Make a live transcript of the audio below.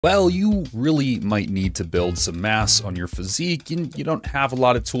Well, you really might need to build some mass on your physique and you don't have a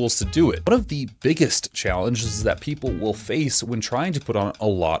lot of tools to do it. One of the biggest challenges that people will face when trying to put on a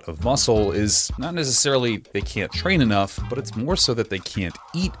lot of muscle is not necessarily they can't train enough, but it's more so that they can't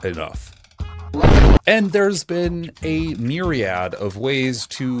eat enough. And there's been a myriad of ways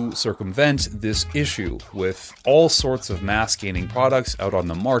to circumvent this issue with all sorts of mass gaining products out on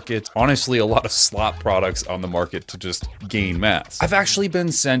the market. Honestly, a lot of slop products on the market to just gain mass. I've actually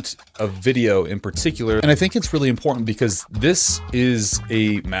been sent a video in particular, and I think it's really important because this is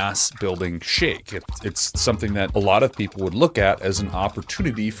a mass building shake. It's something that a lot of people would look at as an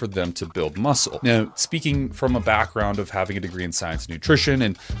opportunity for them to build muscle. Now, speaking from a background of having a degree in science and nutrition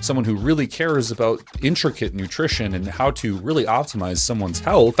and someone who really cares about intricate nutrition and how to really optimize someone's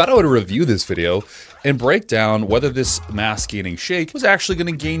health, I thought I would review this video and break down whether this mass gaining shake was actually going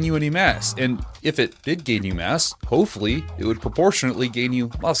to gain you any mass. And if it did gain you mass, hopefully it would proportionately gain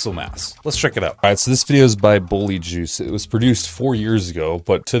you muscle mass. Let's check it out. All right, so this video is by Bully Juice. It was produced 4 years ago,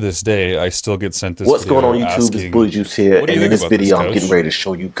 but to this day, I still get sent this What's video going on YouTube? It's Bully Juice here, and in this video, I'm getting ready to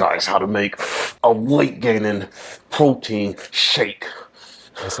show you guys how to make a weight gaining protein shake.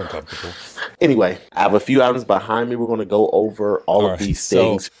 That's uncomfortable. Anyway, I have a few items behind me. We're going to go over all of these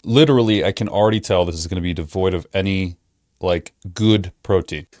things. So, literally, I can already tell this is going to be devoid of any, like, good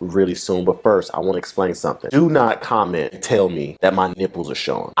protein. Really soon, but first, I want to explain something. Do not comment and tell me that my nipples are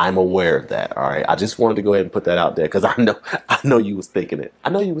showing. I'm aware of that, all right? I just wanted to go ahead and put that out there because I know you was thinking it. I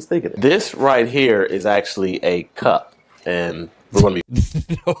know you was thinking it. This right here is actually a cup, and we're going to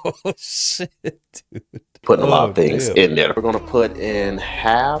be... No shit, dude. Putting a lot of things in there. We're going to put in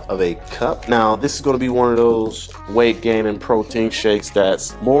half of a cup. Now, this is going to be one of those weight gaining protein shakes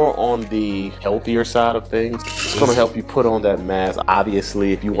that's more on the healthier side of things. It's going to help you put on that mass.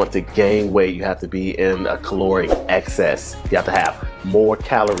 Obviously, if you want to gain weight, you have to be in a caloric excess. You have to have more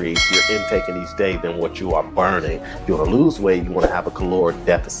calories you're intaking each day than what you are burning. If you want to lose weight, you want to have a caloric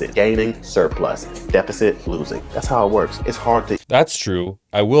deficit. Gaining, surplus. Deficit, losing. That's how it works. It's hard to... That's true.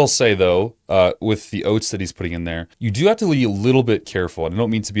 I will say though, with the oats that he's putting in there, you do have to be a little bit careful. And I don't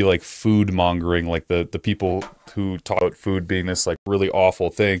mean to be like food mongering, like the people who talk about food being this like really awful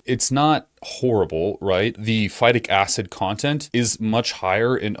thing. It's not horrible, right? The phytic acid content is much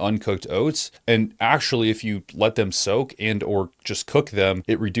higher in uncooked oats. And actually, if you let them soak and or just cook them,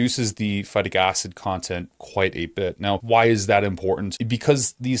 it reduces the phytic acid content quite a bit. Now, why is that important?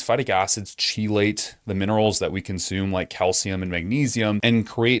 Because these phytic acids chelate the minerals that we consume, like calcium and magnesium, and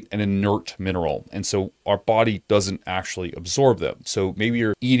create an inert mineral. And so our body doesn't actually absorb them. So maybe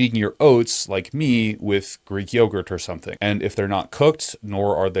you're eating your oats like me with Greek yogurt or something. And if they're not cooked,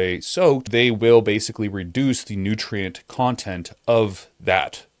 nor are they soaked, they will basically reduce the nutrient content of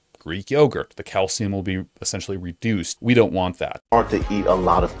that Greek yogurt. The calcium will be essentially reduced. We don't want that. Hard to eat a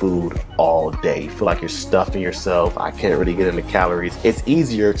lot of food all day. You feel like you're stuffing yourself. I can't really get into calories. It's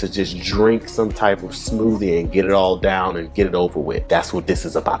easier to just drink some type of smoothie and get it all down and get it over with. That's what this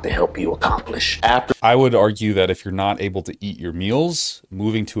is about to help you accomplish. I would argue that if you're not able to eat your meals,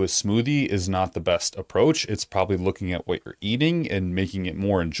 moving to a smoothie is not the best approach. It's probably looking at what you're eating and making it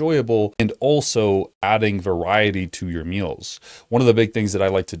more enjoyable and also adding variety to your meals. One of the big things that I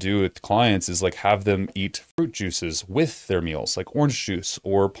like to do with clients is like have them eat fruit juices with their meals, like orange juice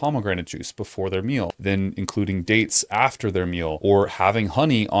or pomegranate juice before their meal, then including dates after their meal, or having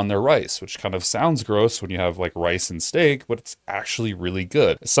honey on their rice, which kind of sounds gross when you have like rice and steak, but it's actually really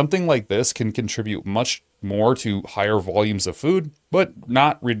good. Something like this can contribute much more to higher volumes of food, but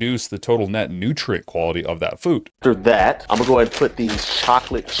not reduce the total net nutrient quality of that food. After that, I'm gonna go ahead and put these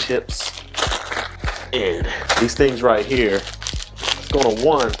chocolate chips in. These things right here,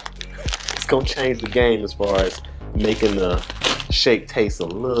 it's gonna change the game as far as making the shake taste a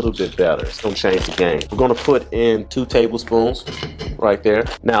little bit better. It's gonna change the game. We're gonna put in 2 tablespoons right there.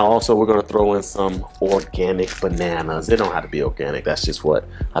 Now also we're gonna throw in some organic bananas. They don't have to be organic. That's just what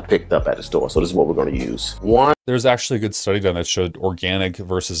I picked up at the store. So this is what we're gonna use. There's actually a good study done that showed organic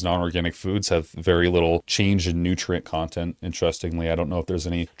versus non-organic foods have very little change in nutrient content. Interestingly, I don't know if there's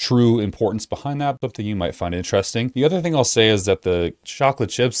any true importance behind that, something you might find interesting. The other thing I'll say is that the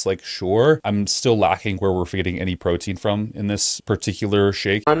chocolate chips, like sure, I'm still lacking where we're getting any protein from in this particular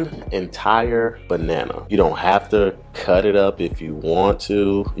shake. 1 entire banana. You don't have to cut it up if you want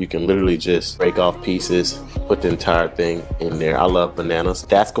to. You can literally just break off pieces, put the entire thing in there. I love bananas.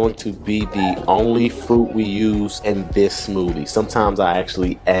 That's going to be the only fruit we use in this smoothie. Sometimes I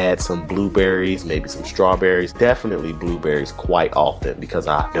actually add some blueberries, maybe some strawberries, definitely blueberries quite often because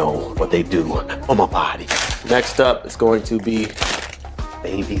I know what they do for my body. Next up is going to be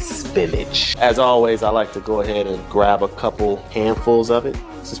baby spinach. As always, I like to go ahead and grab a couple handfuls of it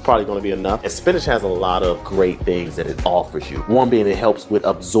This is probably going to be enough. And spinach has a lot of great things that it offers you. One being it helps with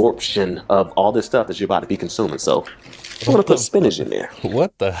absorption of all this stuff that you're about to be consuming. So I'm going to put spinach in there.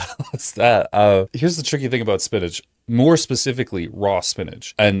 What the hell is that? Here's the tricky thing about spinach, more specifically raw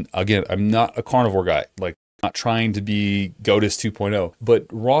spinach. And again, I'm not a carnivore guy. Like, not trying to be Goatus 2.0, but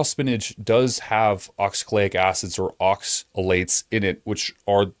raw spinach does have oxalic acids or oxalates in it, which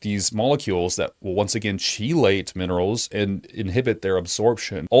are these molecules that will once again chelate minerals and inhibit their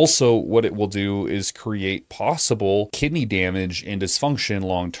absorption. Also, what it will do is create possible kidney damage and dysfunction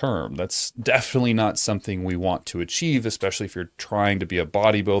long term. That's definitely not something we want to achieve, especially if you're trying to be a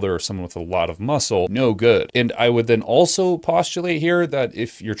bodybuilder or someone with a lot of muscle. No good. And I would then also postulate here that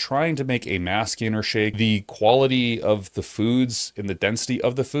if you're trying to make a mass gainer shake, the quality of the foods and the density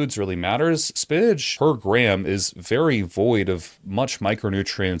of the foods really matters. Spinach per gram is very void of much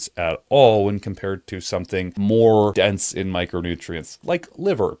micronutrients at all when compared to something more dense in micronutrients like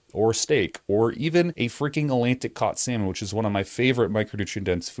liver or steak or even a freaking Atlantic cod salmon, which is one of my favorite micronutrient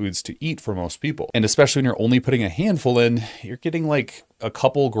dense foods to eat for most people. And especially when you're only putting a handful in, you're getting like a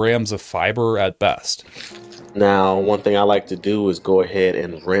couple grams of fiber at best. Now, one thing I like to do is go ahead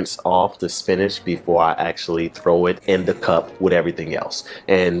and rinse off the spinach before I actually throw it in the cup with everything else.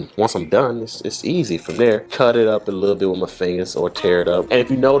 And once I'm done, it's easy from there. Cut it up a little bit with my fingers or tear it up. And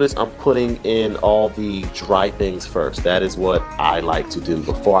if you notice, I'm putting in all the dry things first. That is what I like to do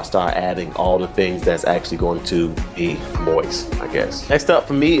before I start adding all the things that's actually going to be moist, I guess. Next up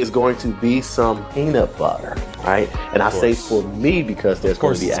for me is going to be some peanut butter, right? And I say for me because there's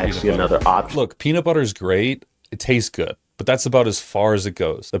going to be actually another option. Look, peanut butter is great. It tastes good, but that's about as far as it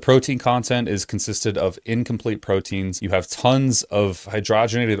goes. The protein content is consisted of incomplete proteins. You have tons of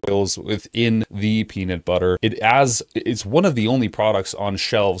hydrogenated oils within the peanut butter. It's one of the only products on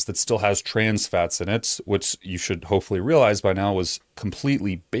shelves that still has trans fats in it, which you should hopefully realize by now was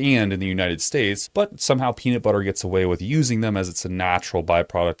completely banned in the United States, but somehow peanut butter gets away with using them as it's a natural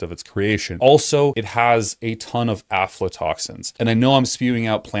byproduct of its creation. Also, it has a ton of aflatoxins. And I know I'm spewing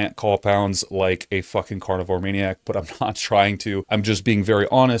out plant compounds like a fucking carnivore maniac, but I'm not trying to. I'm just being very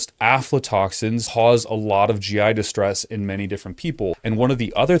honest. Aflatoxins cause a lot of GI distress in many different people. And one of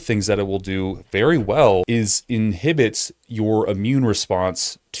the other things that it will do very well is inhibits your immune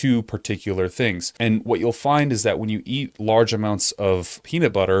response to particular things. And what you'll find is that when you eat large amounts of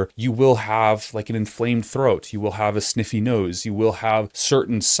peanut butter, you will have like an inflamed throat, you will have a sniffy nose, you will have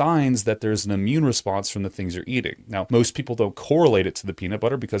certain signs that there's an immune response from the things you're eating. Now, most people don't correlate it to the peanut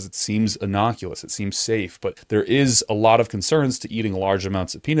butter because it seems innocuous, it seems safe, but there is a lot of concerns to eating large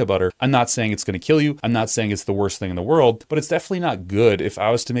amounts of peanut butter. I'm not saying it's going to kill you, I'm not saying it's the worst thing in the world, but it's definitely not good. If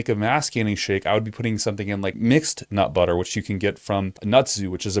I was to make a mass gaining shake, I would be putting something in like mixed nut butter, which you can get from Nutzu,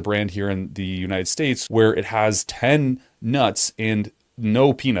 which is a brand here in the United States, where it has 10 nuts and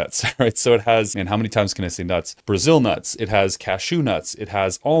no peanuts, right? So it has, and how many times can I say nuts? Brazil nuts, it has cashew nuts, it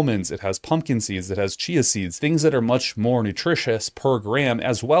has almonds, it has pumpkin seeds, it has chia seeds, things that are much more nutritious per gram,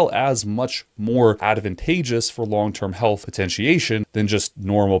 as well as much more advantageous for long-term health potentiation than just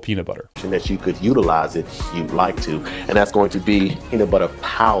normal peanut butter. That you could utilize if you'd like to, and that's going to be peanut butter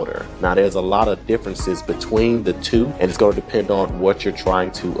powder. Now, there's a lot of differences between the two, and it's going to depend on what you're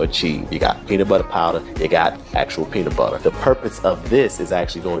trying to achieve. You got peanut butter powder, you got actual peanut butter. The purpose of this is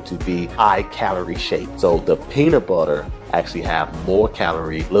actually going to be high calorie shake. So the peanut butter actually have more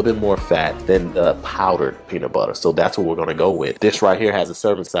calorie, a little bit more fat than the powdered peanut butter. So that's what we're going to go with. This right here has a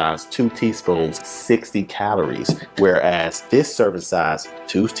serving size, 2 teaspoons, 60 calories, whereas this serving size,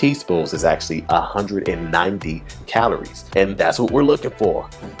 2 teaspoons, is actually 190 calories. And that's what we're looking for,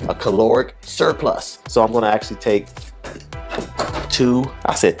 a caloric surplus. So I'm going to actually take 2,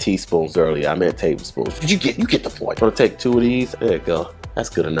 I said teaspoons earlier, I meant tablespoons. You get the point. I'm gonna take 2 of these. There you go. That's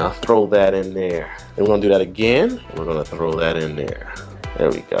good enough. Throw that in there. Then we're gonna do that again. We're gonna throw that in there. There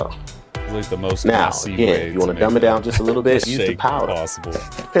we go. Like the most now, again, you want to dumb it down just a little bit, use the powder. Possible.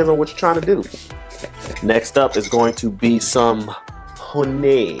 Depends on what you're trying to do. Next up is going to be some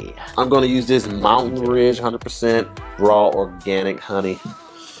honey. I'm gonna use this Mountain Ridge 100% raw organic honey.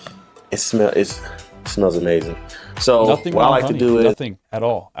 It smells amazing. So nothing what I like to do is nothing at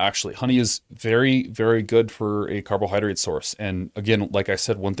all. Actually, honey is very, very good for a carbohydrate source. And again, like I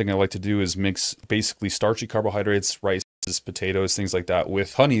said, one thing I like to do is mix basically starchy carbohydrates, rice, potatoes, things like that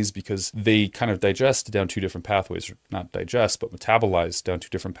with honeys, because they kind of digest down 2 different pathways, or not digest, but metabolize down 2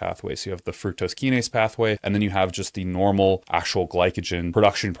 different pathways. You have the fructose kinase pathway, and then you have just the normal actual glycogen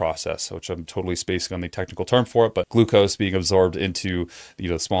production process, which I'm totally spacing on the technical term for it, but glucose being absorbed into,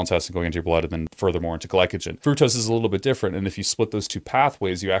 the small intestine, going into your blood, and then furthermore into glycogen. Fructose is a little bit different, and if you split those 2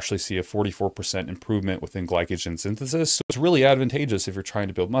 pathways, you actually see a 44% improvement within glycogen synthesis. So it's really advantageous if you're trying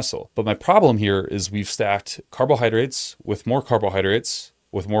to build muscle. But my problem here is we've stacked carbohydrates with more carbohydrates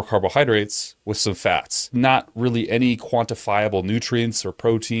with more carbohydrates with some fats. Not really any quantifiable nutrients or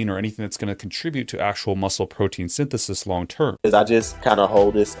protein or anything that's going to contribute to actual muscle protein synthesis long term. I just kind of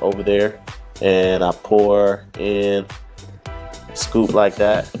hold this over there and I pour in, scoop like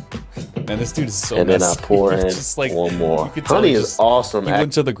that. Man, this dude is so and messy. Then I pour in just like, one more. Honey is awesome. He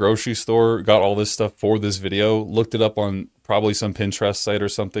went to the grocery store, got all this stuff for this video, looked it up on probably some Pinterest site or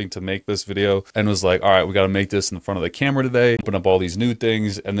something to make this video, and was like, all right, we got to make this in front of the camera today, open up all these new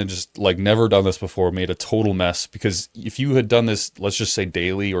things, and then just like never done this before, made a total mess. Because if you had done this, let's just say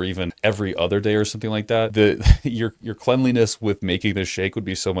daily or even every other day or something like that, your cleanliness with making this shake would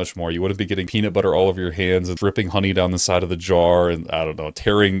be so much more. You wouldn't be getting peanut butter all over your hands and dripping honey down the side of the jar and, I don't know,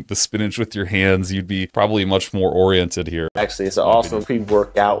 tearing the spinach with your hands. You'd be probably much more oriented here. Actually, it's an awesome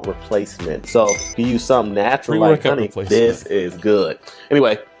pre-workout replacement. So if you use something natural like honey, this is good.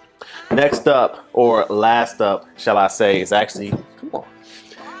 Anyway, next up, or last up, shall I say, is actually, come on,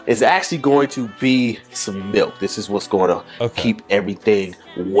 it's actually going to be some milk. This is what's going to keep everything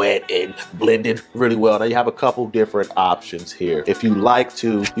wet and blended really well. Now you have a couple different options here. If you like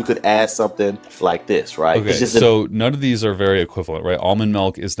to, you could add something like this, right? Okay, so none of these are very equivalent, right? Almond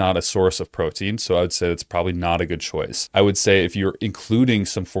milk is not a source of protein, so I would say it's probably not a good choice. I would say if you're including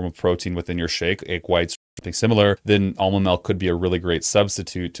some form of protein within your shake, egg whites, something similar, then almond milk could be a really great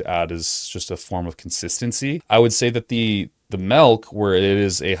substitute to add as just a form of consistency. I would say that the milk, where it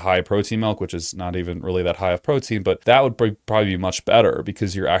is a high protein milk, which is not even really that high of protein, but that would probably be much better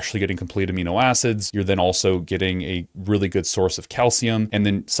because you're actually getting complete amino acids. You're then also getting a really good source of calcium. And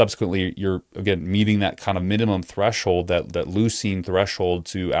then subsequently, you're, again, meeting that kind of minimum threshold, that leucine threshold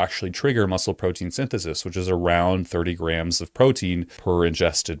to actually trigger muscle protein synthesis, which is around 30 grams of protein per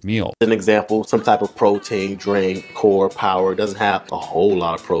ingested meal. An example, some type of protein drink, Core Power, doesn't have a whole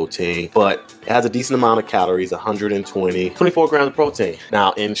lot of protein, but it has a decent amount of calories, 24 grams of protein.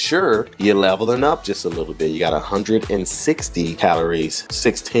 Now, ensure you're leveling up just a little bit. You got 160 calories,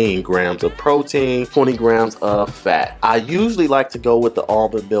 16 grams of protein, 20 grams of fat. I usually like to go with the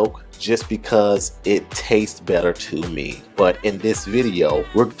almond milk just because it tastes better to me. But in this video,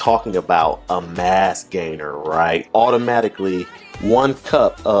 we're talking about a mass gainer, right? Automatically, 1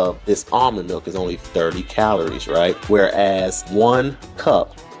 cup of this almond milk is only 30 calories, right? Whereas 1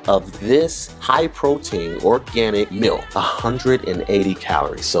 cup of this high protein organic milk, 180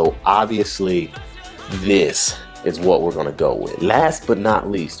 calories. So obviously this is what we're gonna go with. Last but not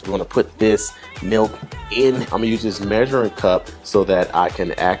least, we're gonna put this milk in. I'm gonna use this measuring cup so that I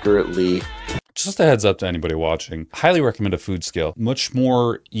can accurately. Just a heads up to anybody watching, highly recommend a food scale. Much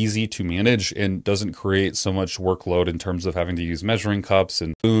more easy to manage and doesn't create so much workload in terms of having to use measuring cups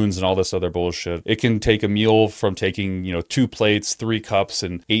and spoons and all this other bullshit. It can take a meal from taking, 2 plates, 3 cups,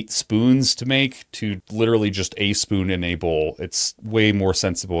 and 8 spoons to make to literally just a spoon in a bowl. It's way more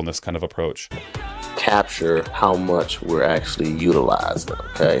sensible in this kind of approach. Capture how much we're actually utilizing,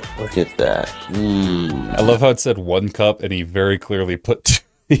 okay? Look at that. I love how it said 1 cup and he very clearly put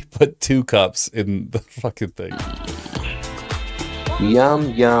he put 2 cups in the fucking thing. Yum,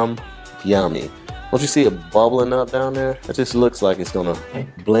 yum, yummy. Don't you see it bubbling up down there? It just looks like it's gonna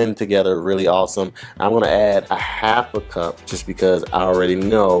blend together really awesome. I'm gonna add a 1/2 cup just because I already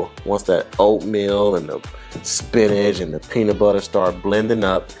know once that oatmeal and the spinach and the peanut butter start blending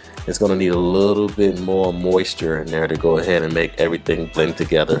up, it's gonna need a little bit more moisture in there to go ahead and make everything blend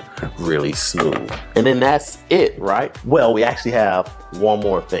together really smooth. And then that's it, right? Well, we actually have one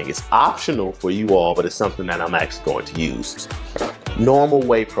more thing. It's optional for you all, but it's something that I'm actually going to use. Normal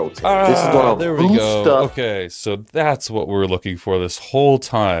whey protein. This is gonna boost up. Okay, so that's what we were looking for this whole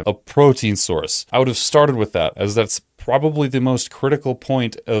time. A protein source. I would have started with that, as that's probably the most critical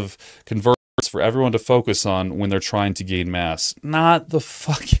point of conversion for everyone to focus on when they're trying to gain mass. Not the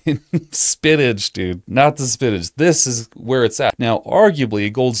fucking spinach, dude. Not the spinach. This is where it's at. Now,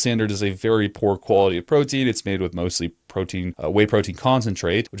 arguably, gold standard is a very poor quality of protein. It's made with mostly protein, whey protein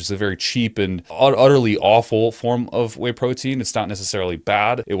concentrate, which is a very cheap and utterly awful form of whey protein. It's not necessarily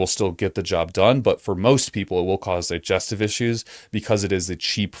bad. It will still get the job done, but for most people, it will cause digestive issues because it is a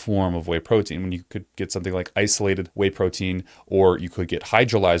cheap form of whey protein. When you could get something like isolated whey protein, or you could get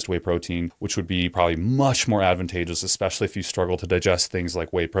hydrolyzed whey protein, which would be probably much more advantageous, especially if you struggle to digest things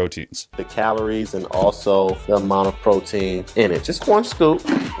like whey proteins. The calories and also the amount of protein in it. Just one scoop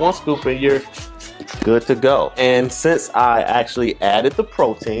and you're good to go. And since I actually added the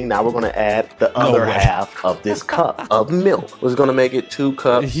protein, now we're going to add the other half of this cup of milk. We're going to make it 2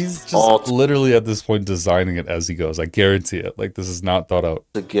 cups. He's just literally at this point designing it as he goes. I guarantee it. Like, this is not thought out.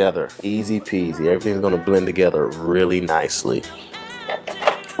 Together, easy peasy. Everything's going to blend together really nicely.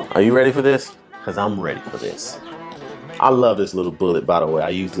 Are you ready for this? Because I'm ready for this. I love this little bullet, by the way. I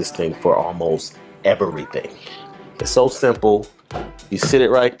use this thing for almost everything. It's so simple. You sit it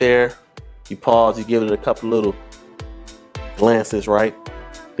right there. You pause, you give it a couple little glances, right?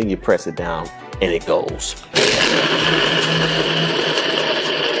 Then you press it down and it goes.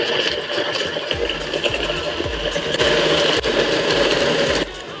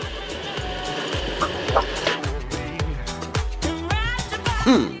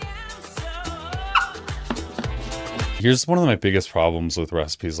 Here's one of my biggest problems with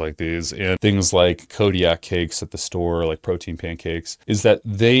recipes like these and things like Kodiak cakes at the store, like protein pancakes, is that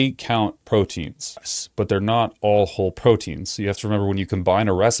they count proteins, but they're not all whole proteins. So you have to remember, when you combine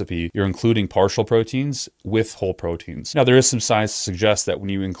a recipe, you're including partial proteins with whole proteins. Now, there is some science to suggest that when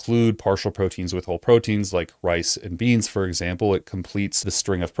you include partial proteins with whole proteins, like rice and beans, for example, it completes the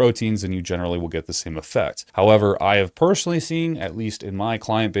string of proteins and you generally will get the same effect. However, I have personally seen, at least in my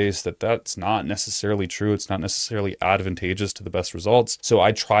client base, that that's not necessarily true. It's not necessarily advantageous to the best results. So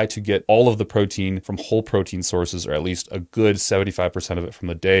I try to get all of the protein from whole protein sources, or at least a good 75% of it from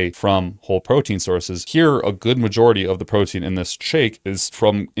the day from whole protein sources. Here, a good majority of the protein in this shake is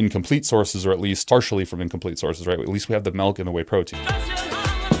from incomplete sources, or at least partially from incomplete sources, right? At least we have the milk and the whey protein.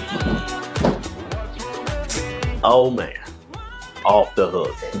 Oh man, off the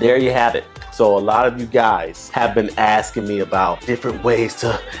hook. There you have it. So a lot of you guys have been asking me about different ways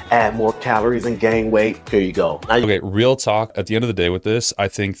to add more calories and gain weight. Here you go. Okay, real talk. At the end of the day with this, I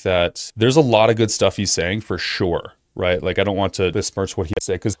think that there's a lot of good stuff he's saying for sure. Right? Like, I don't want to besmirch what he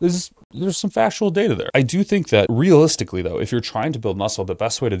said because there's some factual data there. I do think that realistically, though, if you're trying to build muscle, the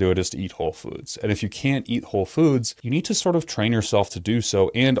best way to do it is to eat whole foods. And if you can't eat whole foods, you need to sort of train yourself to do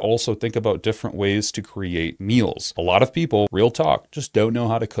so, and also think about different ways to create meals. A lot of people, real talk, just don't know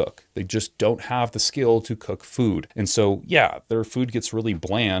how to cook. They just don't have the skill to cook food. And so, yeah, their food gets really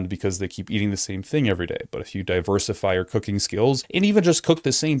bland because they keep eating the same thing every day. But if you diversify your cooking skills and even just cook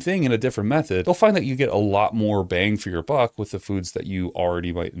the same thing in a different method, you'll find that you get a lot more bang for your buck with the foods that you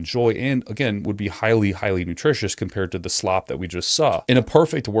already might enjoy, and again, would be highly nutritious compared to the slop that we just saw. In a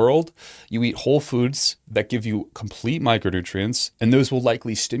perfect world, you eat whole foods that give you complete micronutrients, and those will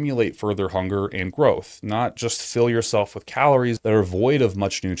likely stimulate further hunger and growth, not just fill yourself with calories that are void of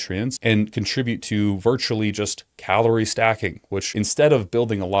much nutrients and contribute to virtually just calorie stacking, which instead of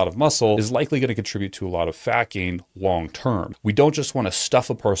building a lot of muscle is likely going to contribute to a lot of fat gain long term. We don't just want to stuff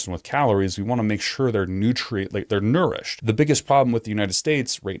a person with calories, we want to make sure they're nourished. The biggest problem with the United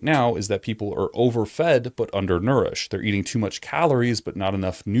States right now is that people are overfed but undernourished. They're eating too much calories but not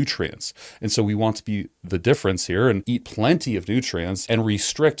enough nutrients. And so we want to be the difference here and eat plenty of nutrients and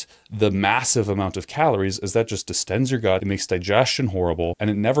restrict the massive amount of calories, as that just distends your gut, it makes digestion horrible, and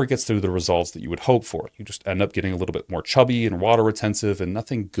it never gets through the results that you would hope for. You just end up getting a little bit more chubby and water retentive, and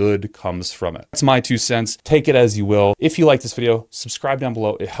nothing good comes from it. That's my 2 cents. Take it as you will. If you like this video, subscribe down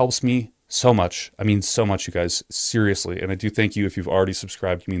below. It helps me so much. I mean, so much, you guys, seriously. And I do thank you if you've already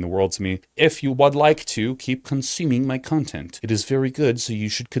subscribed. You mean the world to me. If you would like to keep consuming my content, it is very good, so you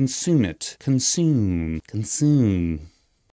should consume it. Consume.